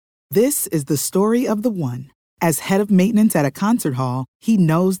This is the story of the one. As head of maintenance at a concert hall, he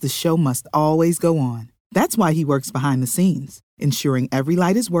knows the show must always go on. That's why he works behind the scenes, ensuring every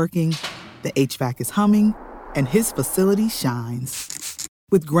light is working, the HVAC is humming, and his facility shines.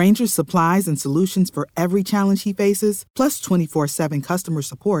 With Grainger's supplies and solutions for every challenge he faces, plus 24/7 customer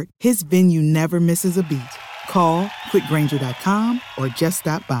support, his venue never misses a beat. Call quickgrainger.com or just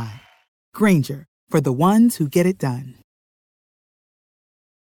stop by. Grainger, for the ones who get it done.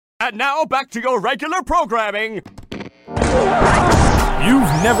 And now back to your regular programming. You've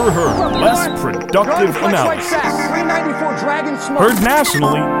never heard less productive analysis. Heard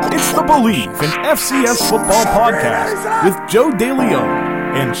nationally, it's the Believe in FCS Football podcast with Joe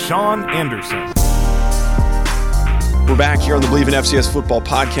DeLeon and Sean Anderson. We're back here on the Believe in FCS Football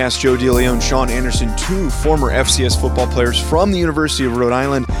podcast. Joe DeLeon, Sean Anderson, two former FCS football players from the University of Rhode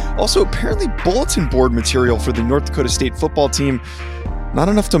Island. Also, apparently bulletin board material for the North Dakota State football team. Not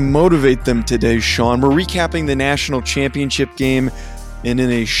enough to motivate them today, Sean. We're recapping the national championship game, and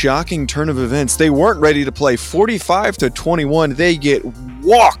in a shocking turn of events, they weren't ready to play. 45-21, they get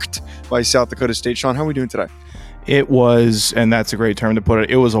walked by South Dakota State. Sean, how are we doing today? It was, and that's a great term to put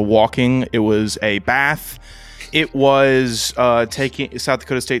it, it was a walking, it was a bath. It was taking South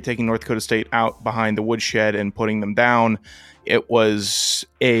Dakota State taking North Dakota State out behind the woodshed and putting them down. It was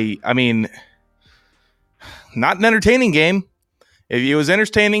not an entertaining game. It was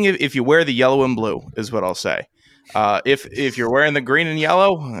entertaining if you wear the yellow and blue, is what I'll say. If you're wearing the green and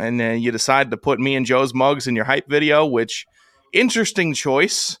yellow and then you decide to put me and Joe's mugs in your hype video, which interesting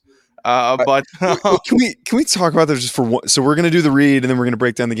choice. But can we talk about that just for one? So we're going to do the read and then we're going to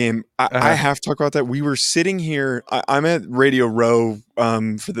break down the game. I have to talk about that. We were sitting here. I'm at Radio Row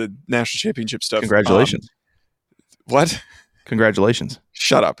for the national championship stuff. Congratulations. What? Congratulations.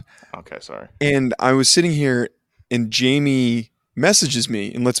 Shut up. Okay, sorry. And I was sitting here and Jamie messages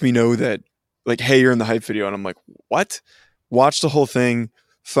me and lets me know that, like, hey, you're in the hype video. And I'm like, what? Watch the whole thing,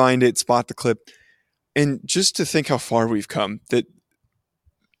 find it, spot the clip. And just to think how far we've come,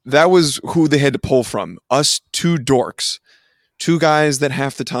 that was who they had to pull from. Us two dorks, two guys that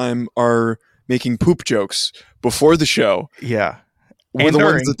half the time are making poop jokes before the show. Yeah. Were the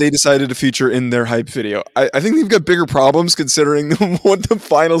ones that they decided to feature in their hype video. I think they've got bigger problems considering what the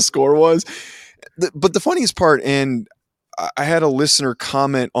final score was. But the funniest part, and I had a listener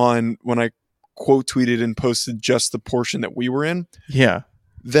comment on when I quote tweeted and posted just the portion that we were in. Yeah.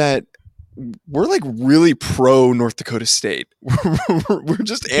 That we're like really pro North Dakota State. We're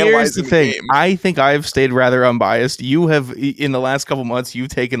just analyzing the thing. Game. I think I've stayed rather unbiased. You have, in the last couple months, you've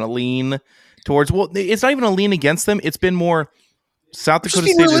taken a lean towards, well, it's not even a lean against them. It's been more South Dakota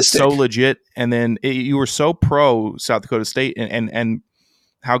State realistic. Is so legit. And then you were so pro South Dakota State and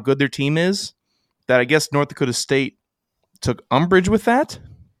how good their team is that I guess North Dakota State took umbrage with that.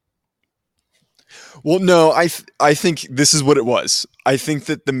 Well, no, I think this is what it was. I think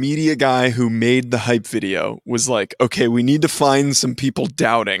that the media guy who made the hype video was like, okay, we need to find some people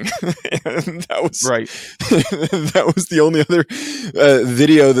doubting. And that was right. That was the only other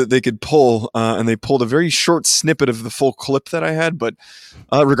video that they could pull. And they pulled a very short snippet of the full clip that I had. But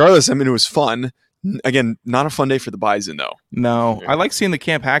regardless, I mean, it was fun. Again, not a fun day for the Bison, though. No, I like seeing the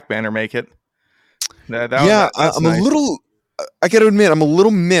Camp Hack banner make it. I'm nice. I got to admit, I'm a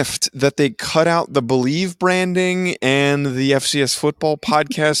little miffed that they cut out the Believe branding and the FCS Football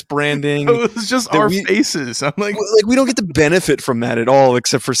podcast branding. It was just our faces. I'm like we don't get the benefit from that at all,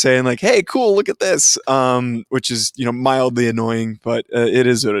 except for saying like, "Hey, cool, look at this," which is mildly annoying, but it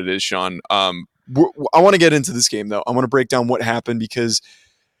is what it is, Sean. I want to get into this game though. I want to break down what happened because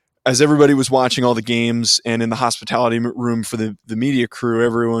as everybody was watching all the games and in the hospitality room for the media crew,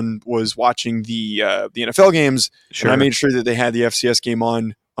 everyone was watching the NFL games. Sure. And I made sure that they had the FCS game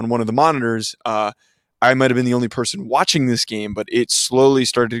on one of the monitors. I might have been the only person watching this game, but it slowly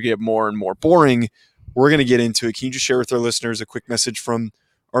started to get more and more boring. We're going to get into it. Can you just share with our listeners a quick message from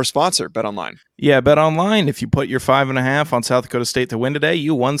our sponsor, BetOnline? Yeah, BetOnline. If you put your 5.5 on South Dakota State to win today,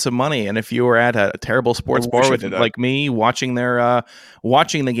 you won some money. And if you were at a terrible sports bar with like me watching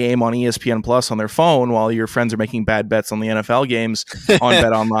watching the game on ESPN Plus on their phone while your friends are making bad bets on the NFL games on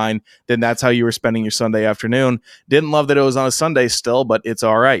BetOnline, then that's how you were spending your Sunday afternoon. Didn't love that it was on a Sunday still, but it's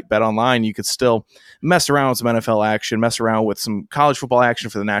all right. BetOnline, you could still mess around with some NFL action, mess around with some college football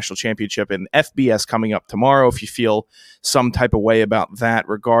action for the national championship and FBS coming up tomorrow. If you feel some type of way about that,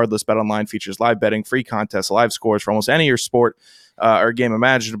 regardless, BetOnline features live betting, free contests, live scores for almost any of your sport or game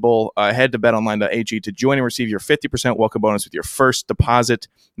imaginable. Head to betonline.ag to join and receive your 50% welcome bonus with your first deposit.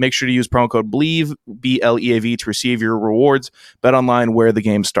 Make sure to use promo code BLEAV, BLEAV, to receive your rewards. BetOnline, where the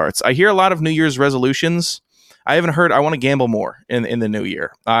game starts. I hear a lot of New Year's resolutions I haven't heard. I want to gamble more in the new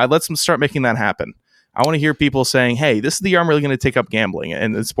year. Let's start making that happen. I want to hear people saying, "Hey, this is the year I'm really going to take up gambling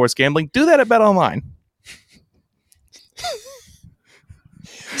and sports gambling." Do that at BetOnline.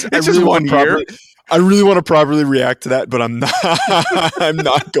 It's just 1 year. I really want to properly react to that, but I'm not. I'm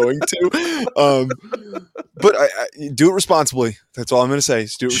not going to. But I do it responsibly. That's all I'm going to say.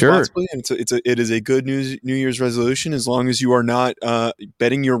 Do it responsibly, and it is a good New Year's resolution as long as you are not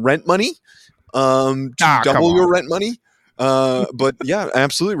betting your rent money to double your rent money. But yeah,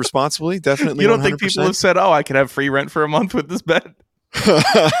 absolutely responsibly, definitely. You don't 100%. think people have said, "Oh, I could have free rent for a month with this bet"?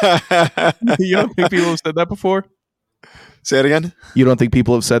 You don't think people have said that before? Say it again. You don't think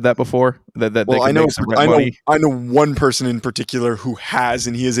people have said that before? Well, I know one person in particular who has,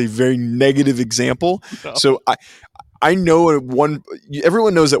 and he is a very negative example. No. So I know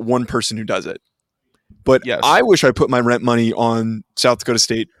everyone knows that one person who does it. But yes. I wish I put my rent money on South Dakota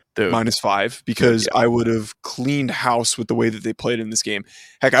State -5 because I would have cleaned house with the way that they played in this game.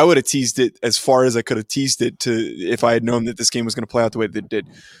 Heck, I would have teased it as far as I could have teased it if I had known that this game was going to play out the way that it did.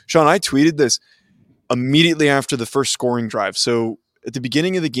 Sean, I tweeted this immediately after the first scoring drive. So at the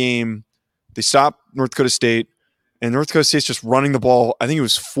beginning of the game, they stopped North Dakota State, and North Dakota State's just running the ball. I think it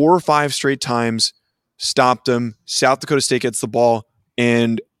was 4 or 5 straight times, stopped them. South Dakota State gets the ball,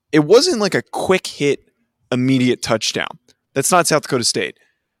 and it wasn't like a quick hit, immediate touchdown. That's not South Dakota State.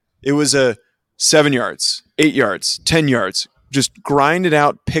 It was a 7 yards, 8 yards, 10 yards. Just grind it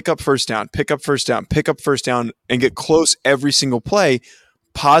out, pick up first down, pick up first down, pick up first down, and get close every single play.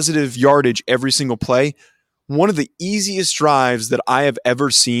 Positive yardage every single play. One of the easiest drives that I have ever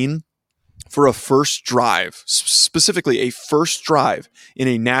seen for a first drive, specifically a first drive in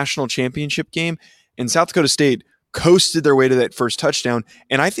a national championship game. And South Dakota State coasted their way to that first touchdown.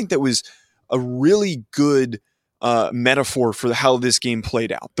 And I think that was a really good metaphor for how this game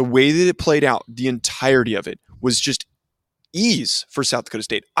played out. The way that it played out, the entirety of it was just ease for South Dakota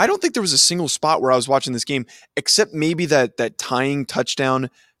State. I don't think there was a single spot where I was watching this game, except maybe that tying touchdown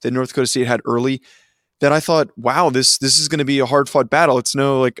that North Dakota State had early, that I thought, wow, this is going to be a hard-fought battle. It's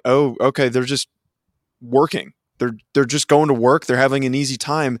no like, oh, okay, they're just working. They're just going to work. They're having an easy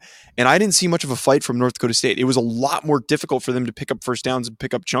time. And I didn't see much of a fight from North Dakota State. It was a lot more difficult for them to pick up first downs and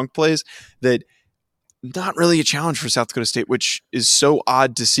pick up chunk plays. That not really a challenge for South Dakota State, which is so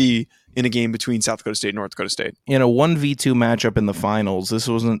odd to see in a game between South Dakota State and North Dakota State. In a 1v2 matchup in the finals, this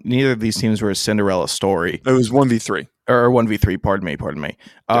wasn't, neither of these teams were a Cinderella story. It was 1v3. Or 1v3, pardon me.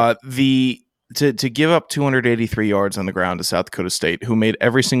 Yeah. To give up 283 yards on the ground to South Dakota State, who made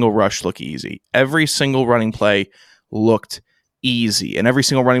every single rush look easy. Every single running play looked easy. And every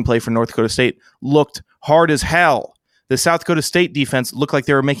single running play for North Dakota State looked hard as hell. The South Dakota State defense looked like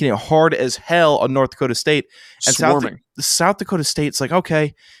they were making it hard as hell on North Dakota State. And South Dakota State's like,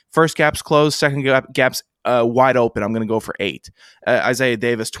 okay, first gap's closed, second gap's wide open. I'm going to go for 8. Isaiah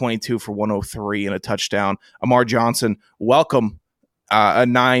Davis, 22 for 103 and a touchdown. Amar Johnson, welcome.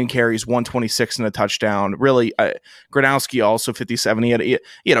 9 carries, 126 and a touchdown. Really, Gronowski also 57. He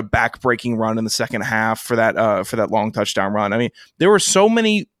had a back-breaking run in the second half for that long touchdown run. I mean, there were so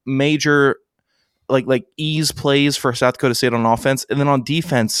many major like ease plays for South Dakota State on offense, and then on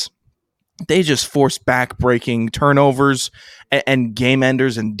defense, they just forced back-breaking turnovers and game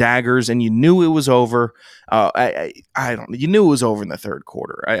enders and daggers, and you knew it was over. You knew it was over in the third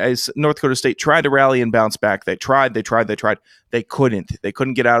quarter. North Dakota State tried to rally and bounce back. They tried. They couldn't. They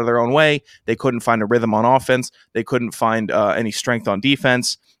couldn't get out of their own way. They couldn't find a rhythm on offense. They couldn't find any strength on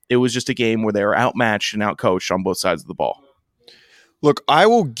defense. It was just a game where they were outmatched and outcoached on both sides of the ball. Look, I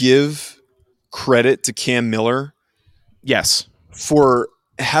will give credit to Cam Miller. Yes. For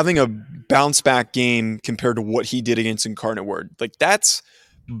having a bounce back game compared to what he did against Incarnate Word. Like, that's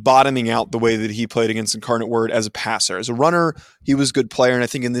bottoming out the way that he played against Incarnate Word as a passer. As a runner, he was a good player, and I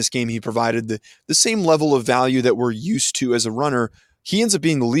think in this game he provided the same level of value that we're used to as a runner. He ends up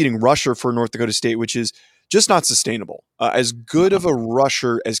being the leading rusher for North Dakota State, which is just not sustainable. As good of a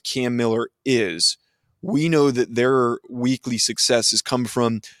rusher as Cam Miller is, we know that their weekly success has come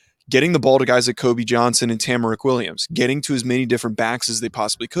from getting the ball to guys like Kobe Johnson and Tamarick Williams, getting to as many different backs as they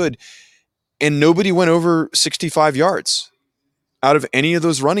possibly could. And nobody went over 65 yards out of any of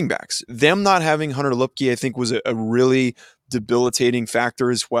those running backs. Them not having Hunter Luepke, I think, was a really debilitating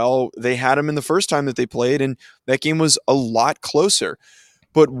factor as well. They had him in the first time that they played, and that game was a lot closer.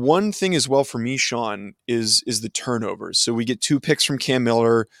 But one thing as well for me, Sean, is the turnovers. So we get 2 picks from Cam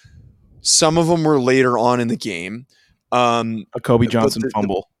Miller. Some of them were later on in the game. A Kobe Johnson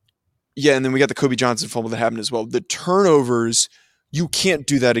fumble. Yeah, and then we got the Kobe Johnson fumble that happened as well. The turnovers, you can't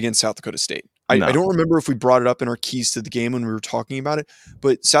do that against South Dakota State. I don't remember if we brought it up in our keys to the game when we were talking about it,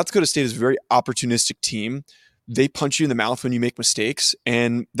 but South Dakota State is a very opportunistic team. they punch you in the mouth when you make mistakes.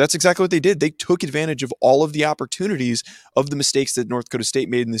 And that's exactly what they did. They took advantage of all of the opportunities of the mistakes that North Dakota State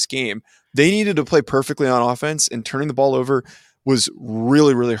made in this game. They needed to play perfectly on offense, and turning the ball over was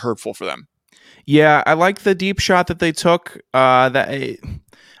really, really hurtful for them. Yeah, I like the deep shot that they took. I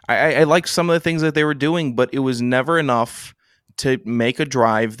like some of the things that they were doing, but it was never enough to make a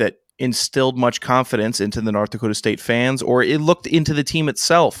drive that instilled much confidence into the North Dakota State fans, or it looked into the team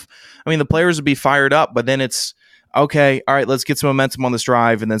itself. I mean, the players would be fired up, but then it's, okay, all right, let's get some momentum on this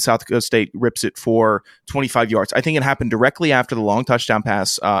drive, and then South Dakota State rips it for 25 yards. I think it happened directly after the long touchdown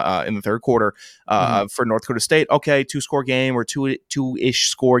pass in the third quarter for North Dakota State. Okay, 2-score game or two-ish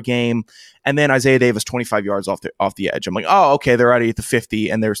score game, and then Isaiah Davis 25 yards off the edge. I'm like, oh, okay, they're already at the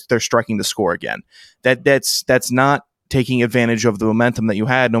 50, and they're striking to score again. That's not taking advantage of the momentum that you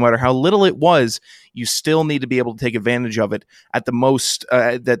had. No matter how little it was, you still need to be able to take advantage of it at the most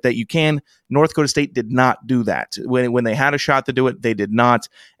that you can. North Dakota State did not do that. When they had a shot to do it, they did not,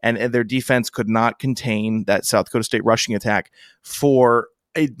 and their defense could not contain that South Dakota State rushing attack for,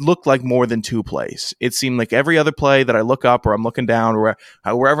 it looked like, more than 2 plays. It seemed like every other play that I look up or I'm looking down or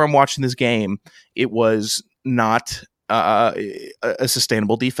wherever I'm watching this game, it was not a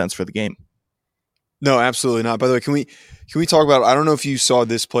sustainable defense for the game. No, absolutely not. By the way, can we talk about, I don't know if you saw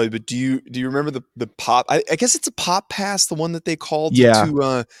this play, but do you remember the pop? I guess it's a pop pass, the one that they called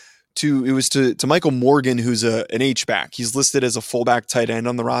to Michael Morgan, who's an H-back. He's listed as a fullback tight end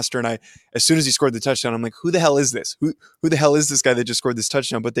on the roster. And as soon as he scored the touchdown, I'm like, who the hell is this? Who the hell is this guy that just scored this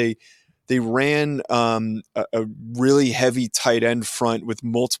touchdown? But they ran a really heavy tight end front with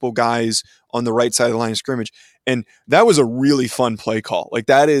multiple guys on the right side of the line of scrimmage. And that was a really fun play call. Like,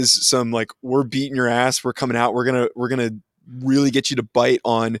 that is some, like, we're beating your ass. We're coming out. We're going to really get you to bite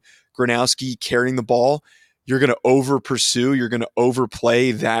on Gronowski carrying the ball. You're going to over pursue. You're going to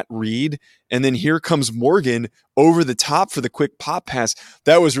overplay that read. And then here comes Morgan over the top for the quick pop pass.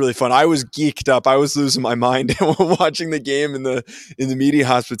 That was really fun. I was geeked up. I was losing my mind watching the game in the media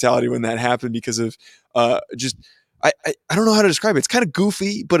hospitality when that happened, because of I don't know how to describe it. It's kind of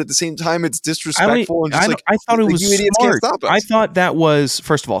goofy, but at the same time, it's disrespectful. I thought it was smart. I thought that was,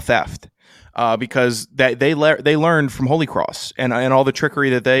 first of all, theft, because they learned from Holy Cross and all the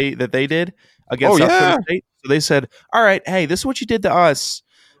trickery that they did against South Dakota State. So they said, all right, hey, this is what you did to us.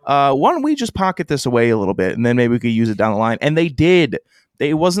 Why don't we just pocket this away a little bit, and then maybe we could use it down the line. And they did.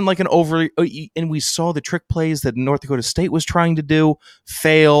 It wasn't like an over, and we saw the trick plays that North Dakota State was trying to do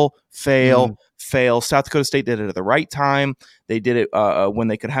fail. South Dakota State did it at the right time. They did it when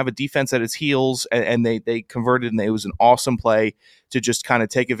they could have a defense at its heels, and they converted, and it was an awesome play to just kind of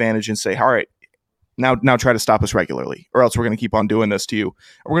take advantage and say, all right, now try to stop us regularly, or else we're going to keep on doing this to you.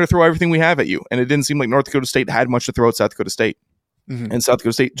 We're going to throw everything we have at you. And it didn't seem like North Dakota State had much to throw at South Dakota State. Mm-hmm. And South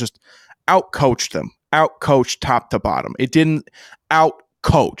Dakota State just out-coached them. Out-coached top to bottom. It didn't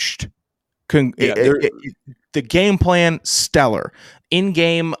out-coached. The game plan, stellar.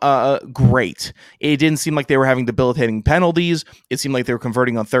 In-game, great. It didn't seem like they were having debilitating penalties. It seemed like they were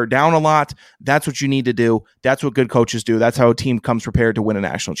converting on third down a lot. That's what you need to do. That's what good coaches do. That's how a team comes prepared to win a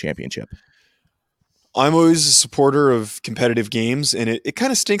national championship. I'm always a supporter of competitive games, and it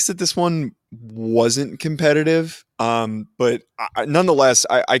kind of stinks that this one wasn't competitive. But nonetheless,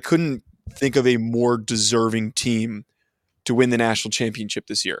 I couldn't think of a more deserving team to win the national championship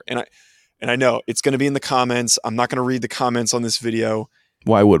this year. And I know it's going to be in the comments. I'm not going to read the comments on this video.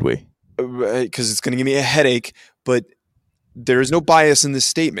 Why would we? Because it's going to give me a headache. But there is no bias in this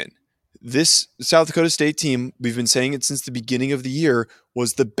statement. This South Dakota State team, we've been saying it since the beginning of the year,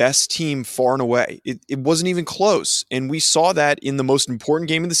 was the best team far and away. It wasn't even close. And we saw that in the most important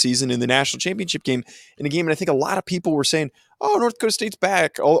game of the season, in the national championship game, in a game. And I think a lot of people were saying, oh, North Dakota State's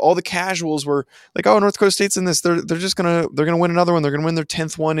back. All the casuals were like, oh, North Dakota State's in this. They're going to win another one. They're going to win their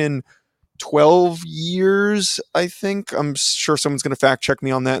 10th one in 12 years, I think. I'm sure someone's going to fact check me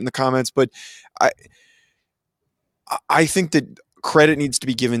on that in the comments. But I think that credit needs to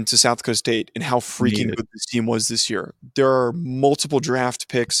be given to South Dakota State and how freaking good this team was this year. There are multiple draft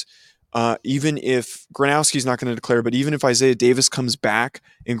picks. Even if Gronowski's not going to declare, but even if Isaiah Davis comes back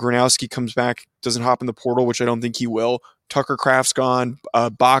and Gronowski comes back, doesn't hop in the portal, which I don't think he will. Tucker Kraft's gone.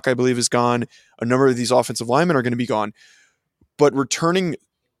 Bach, I believe, is gone. A number of these offensive linemen are going to be gone. But returning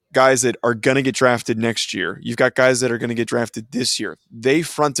guys that are going to get drafted next year, you've got guys that are going to get drafted this year. They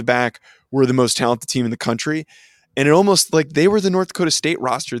front to back were the most talented team in the country. And it almost like they were the North Dakota State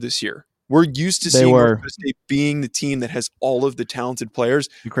roster this year. We're used to seeing North Dakota State being the team that has all of the talented players.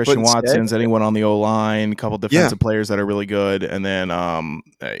 Christian Watson's, anyone on the O-line, a couple defensive players that are really good, and then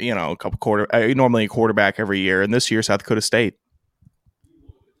a couple normally a quarterback every year. And this year, South Dakota State.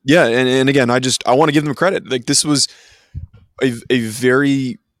 Yeah, and again, I want to give them credit. Like, this was a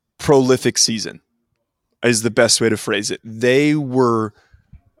very prolific season, is the best way to phrase it. They were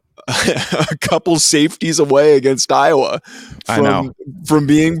a couple safeties away against Iowa from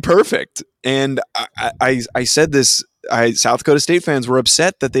being perfect. And I said this, South Dakota State fans were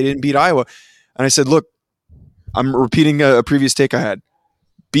upset that they didn't beat Iowa. And I said, look, I'm repeating a previous take I had.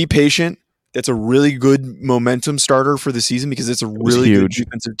 Be patient. That's a really good momentum starter for the season because it's a really good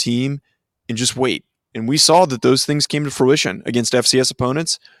defensive team. And just wait. And we saw that those things came to fruition against FCS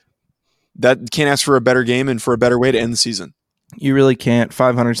opponents. That can't ask for a better game and for a better way to end the season. You really can't.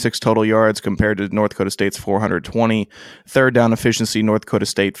 506 total yards compared to North Dakota State's 420. Third down efficiency, North Dakota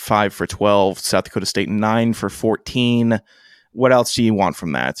State 5 for 12. South Dakota State 9 for 14. What else do you want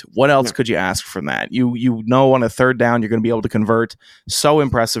from that? What else could you ask from that? You know on a third down you're going to be able to convert. So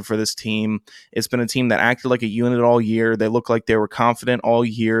impressive for this team. It's been a team that acted like a unit all year. They looked like they were confident all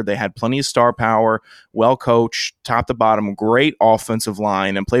year. They had plenty of star power, well coached, top to bottom, great offensive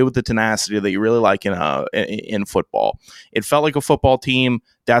line, and play with the tenacity that you really like in football. It felt like a football team.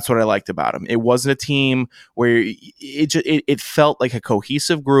 That's what I liked about them. It wasn't a team where it felt like a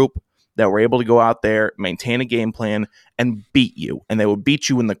cohesive group that were able to go out there, maintain a game plan, and beat you. And they would beat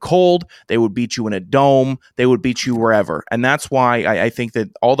you in the cold. They would beat you in a dome. They would beat you wherever. And that's why I think that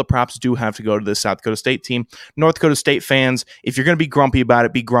all the props do have to go to the South Dakota State team. North Dakota State fans, if you're going to be grumpy about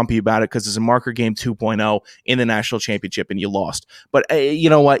it, be grumpy about it because it's a marker game 2.0 in the national championship and you lost. But you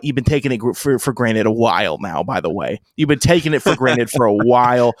know what? You've been taking it for granted a while now, by the way. You've been taking it for granted for a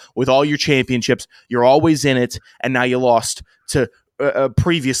while with all your championships. You're always in it, and now you lost to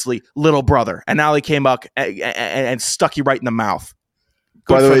previously little brother, and now they came up and stuck you right in the mouth.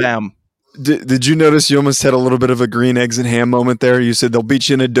 Good for them. Did you notice you almost had a little bit of a green eggs and ham moment there? You said they'll beat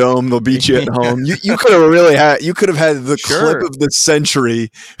you in a dome, they'll beat you at home. You could have really had the clip of the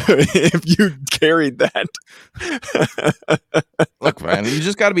century if you carried that. Look, man, you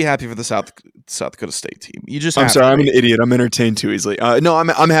just got to be happy for the South Dakota State team. I'm sorry, I'm an idiot. I'm entertained too easily. No,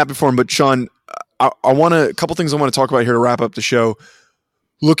 I'm happy for him, but Sean, I want a couple things I want to talk about here to wrap up the show.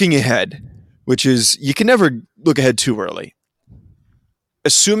 Looking ahead, which is you can never look ahead too early.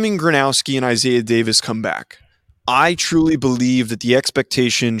 Assuming Gronowski and Isaiah Davis come back, I truly believe that the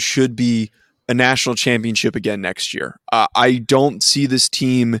expectation should be a national championship again next year. I don't see this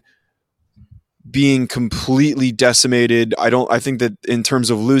team being completely decimated. I think that in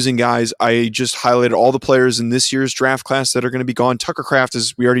terms of losing guys, I just highlighted all the players in this year's draft class that are going to be gone. Tucker Kraft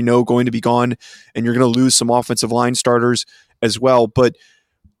is, we already know, going to be gone, and you're going to lose some offensive line starters as well. But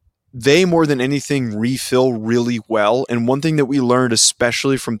they, more than anything, refill really well. And one thing that we learned,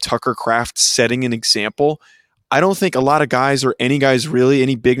 especially from Tucker Kraft setting an example, I don't think a lot of guys, or any guys really,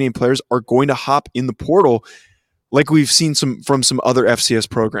 any big name players, are going to hop in the portal like we've seen from some other FCS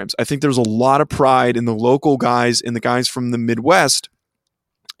programs. I think there's a lot of pride in the local guys and the guys from the Midwest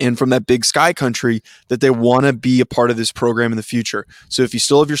and from that big sky country that they want to be a part of this program in the future. So if you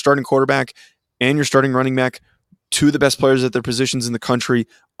still have your starting quarterback and your starting running back, two of the best players at their positions in the country,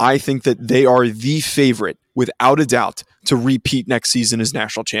 I think that they are the favorite, without a doubt, to repeat next season as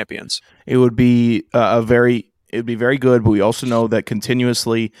national champions. It would be very good, but we also know that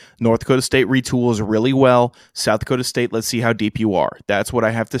continuously North Dakota State retools really well. South Dakota State, let's see how deep you are. That's what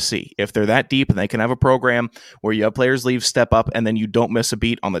I have to see. If they're that deep and they can have a program where you have players leave, step up, and then you don't miss a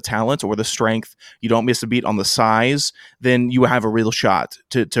beat on the talent or the strength, you don't miss a beat on the size, then you have a real shot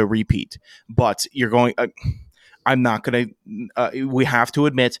to repeat. But you're going... I'm not going to, we have to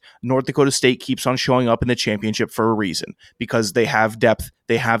admit, North Dakota State keeps on showing up in the championship for a reason, because they have depth.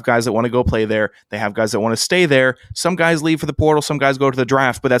 They have guys that want to go play there. They have guys that want to stay there. Some guys leave for the portal. Some guys go to the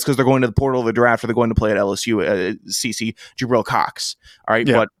draft, but that's because they're going to the portal of the draft, or they're going to play at LSU, CC Jabril Cox. All right.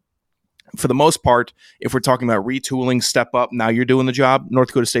 Yeah. But for the most part, if we're talking about retooling, step up, now you're doing the job, North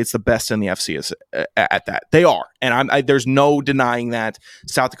Dakota State's the best in the FCS at that. They are. And there's no denying that.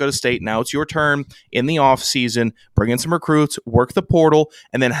 South Dakota State, now it's your turn in the offseason, bring in some recruits, work the portal,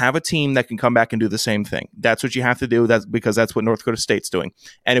 and then have a team that can come back and do the same thing. That's what you have to do, because that's what North Dakota State's doing.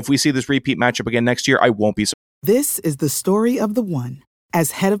 And if we see this repeat matchup again next year, I won't be surprised. This is the story of the one.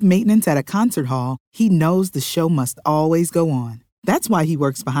 As head of maintenance at a concert hall, he knows the show must always go on. That's why he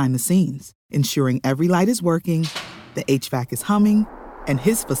works behind the scenes, ensuring every light is working, the HVAC is humming, and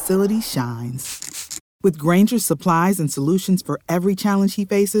his facility shines. With Grainger's supplies and solutions for every challenge he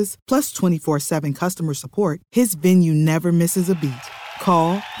faces, plus 24/7 customer support, his venue never misses a beat.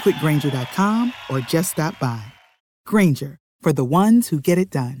 Call quickgrainger.com or just stop by. Grainger, for the ones who get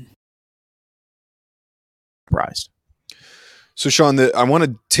it done. Surprised. So, Sean, I want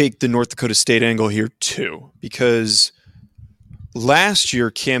to take the North Dakota State angle here too, because last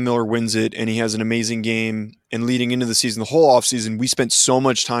year, Cam Miller wins it, and he has an amazing game. And leading into the season, the whole offseason, we spent so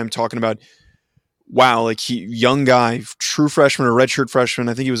much time talking about, wow, like young guy, true freshman or redshirt freshman.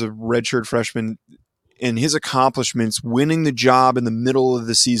 I think he was a redshirt freshman. And his accomplishments, winning the job in the middle of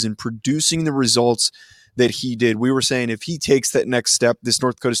the season, producing the results that he did. We were saying if he takes that next step, this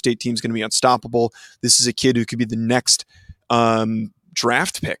North Dakota State team is going to be unstoppable. This is a kid who could be the next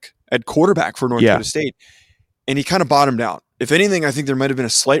draft pick at quarterback for North Dakota State. And he kind of bottomed out. If anything, I think there might have been a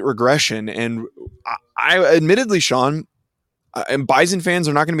slight regression. And I admittedly, Sean, and Bison fans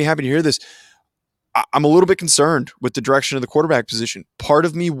are not going to be happy to hear this, I'm a little bit concerned with the direction of the quarterback position. Part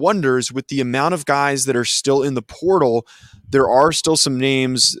of me wonders, with the amount of guys that are still in the portal, there are still some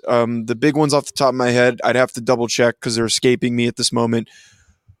names. The big ones off the top of my head, I'd have to double check because they're escaping me at this moment.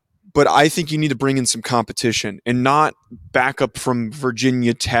 But I think you need to bring in some competition and not backup from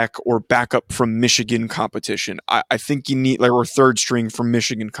Virginia Tech or backup from Michigan competition. I think you need, or third string from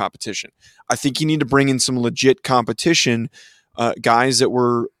Michigan competition. I think you need to bring in some legit competition, guys that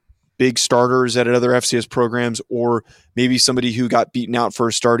were big starters at other FCS programs, or maybe somebody who got beaten out for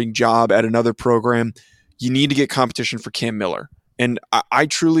a starting job at another program. You need to get competition for Cam Miller. And I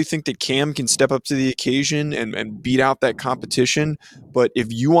truly think that Cam can step up to the occasion and beat out that competition. But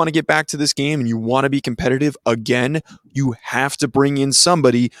if you want to get back to this game and you want to be competitive again, you have to bring in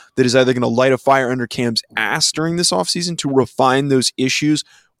somebody that is either going to light a fire under Cam's ass during this offseason to refine those issues,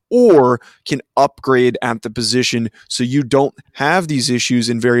 or can upgrade at the position so you don't have these issues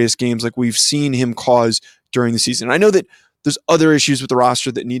in various games like we've seen him cause during the season. I know that there's other issues with the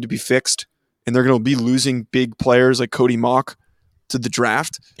roster that need to be fixed, and they're going to be losing big players like Cody Mock to the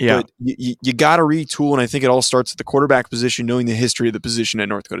draft. Yeah. But you got to retool, and I think it all starts at the quarterback position, knowing the history of the position at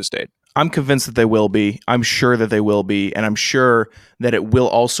North Dakota State. I'm convinced that they will be. I'm sure that they will be, and I'm sure that it will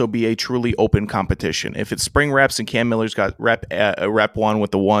also be a truly open competition. If it's spring reps and Cam Miller's got rep one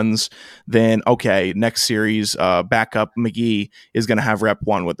with the ones, then okay, next series, backup McGee is going to have rep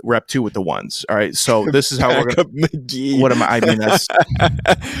two with the ones. All right, so this is how we're going to. McGee. What am I? I mean, that's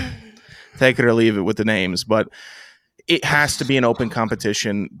take it or leave it with the names, but it has to be an open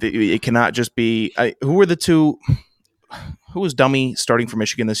competition. It cannot just be. Who were the two? Who was dummy starting for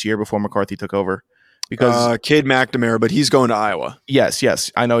Michigan this year before McCarthy took over? Because Cade McNamara, but he's going to Iowa.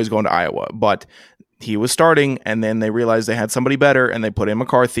 Yes, I know he's going to Iowa, but he was starting, and then they realized they had somebody better, and they put in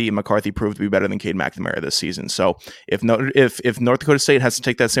McCarthy, and McCarthy proved to be better than Cade McNamara this season. So if North Dakota State has to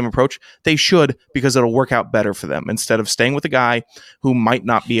take that same approach, they should, because it'll work out better for them instead of staying with a guy who might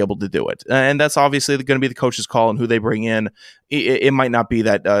not be able to do it. And that's obviously going to be the coach's call and who they bring in. It might not be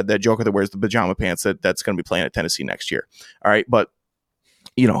that joker that wears the pajama pants that's going to be playing at Tennessee next year. All right, but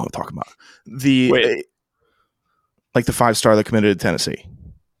you know what I'm talking about. Like the 5-star that committed to Tennessee.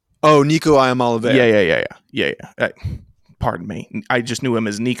 Oh, Nico Iamaleava. Yeah. Pardon me. I just knew him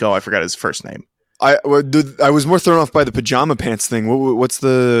as Nico. I forgot his first name. I was more thrown off by the pajama pants thing. What's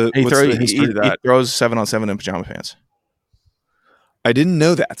the history of that? He throws 7-on-7 in pajama pants. I didn't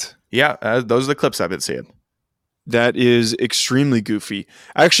know that. Yeah, those are the clips I've been seeing. That is extremely goofy.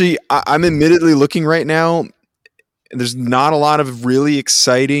 Actually, I'm admittedly looking right now. There's not a lot of really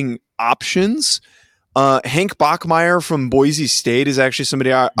exciting options. Hank Bachmeier from Boise State is actually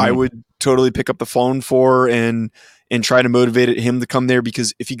somebody I would totally pick up the phone for and try to motivate him to come there,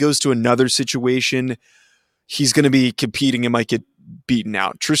 because if he goes to another situation, he's going to be competing and might get beaten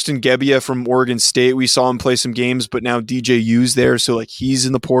out. Tristan Gebbia from Oregon State, we saw him play some games, but now DJU's there, so like he's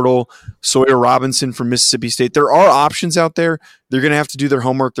in the portal. Sawyer Robinson from Mississippi State. There are options out there. They're going to have to do their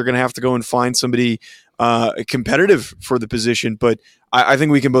homework. They're going to have to go and find somebody competitive for the position. But I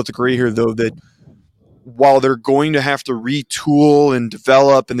think we can both agree here, though, that while they're going to have to retool and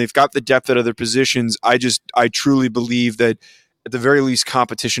develop, and they've got the depth at other positions, I truly believe that at the very least,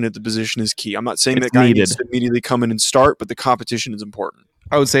 competition at the position is key. I'm not saying that guy needs to immediately come in and start, but the competition is important.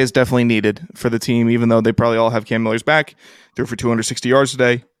 I would say it's definitely needed for the team, even though they probably all have Cam Miller's back. Threw for 260 yards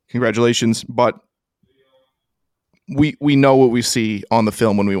today. Congratulations. But we know what we see on the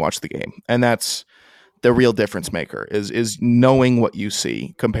film when we watch the game, and that's the real difference maker is knowing what you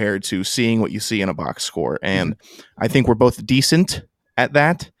see compared to seeing what you see in a box score. And I think we're both decent at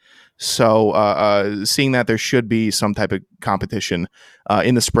that. So seeing that there should be some type of competition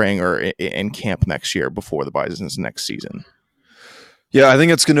in the spring or in camp next year before the Bison's next season. Yeah, I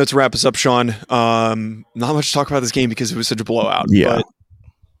think that's going to wrap us up, Sean. Not much to talk about this game because it was such a blowout. Yeah. But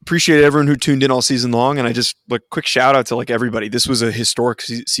appreciate everyone who tuned in all season long. And I just quick shout out to everybody. This was a historic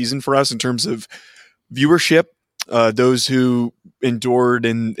season for us in terms of viewership, those who endured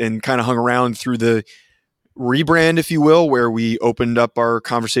and kind of hung around through the rebrand, if you will, where we opened up our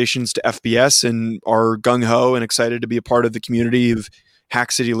conversations to FBS and are gung-ho and excited to be a part of the community of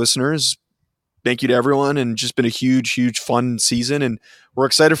Hack City listeners. Thank you to everyone, and just been a huge, huge fun season, and we're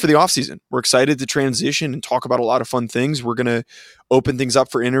excited for the off season. We're excited to transition and talk about a lot of fun things. We're going to open things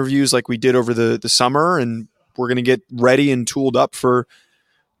up for interviews like we did over the summer, and we're going to get ready and tooled up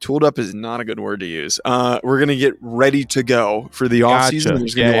is not a good word to use. We're going to get ready to go for the off season.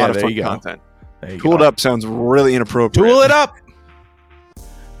 There's going to be a lot of fun content. Tooled up sounds really inappropriate. Tool it up.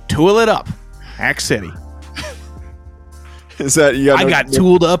 Tool it up. Hack City. Is that you I got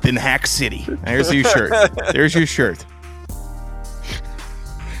tooled up in Hack City. There's your shirt. There's your shirt.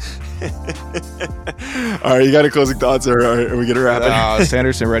 All right, you got any closing thoughts, or are we going to wrap it?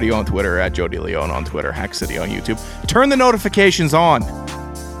 Sanderson Radio on Twitter, at Joe DeLeon on Twitter, Hack City on YouTube. Turn the notifications on.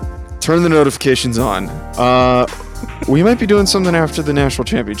 Turn the notifications on. We might be doing something after the national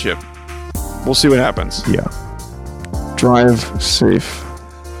championship. We'll see what happens. Yeah. Drive safe.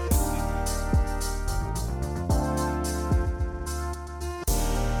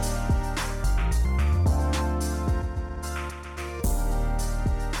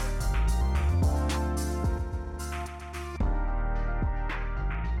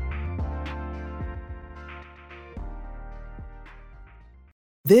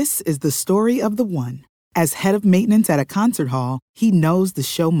 This is the story of the one. As head of maintenance at a concert hall, he knows the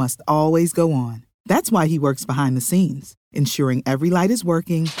show must always go on. That's why he works behind the scenes, ensuring every light is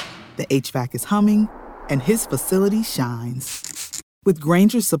working, the HVAC is humming, and his facility shines. With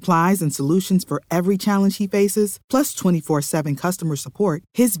Grainger's supplies and solutions for every challenge he faces, plus 24/7 customer support,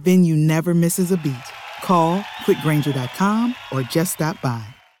 his venue never misses a beat. Call quickgrainger.com or just stop by.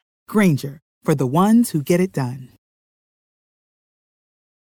 Grainger, for the ones who get it done.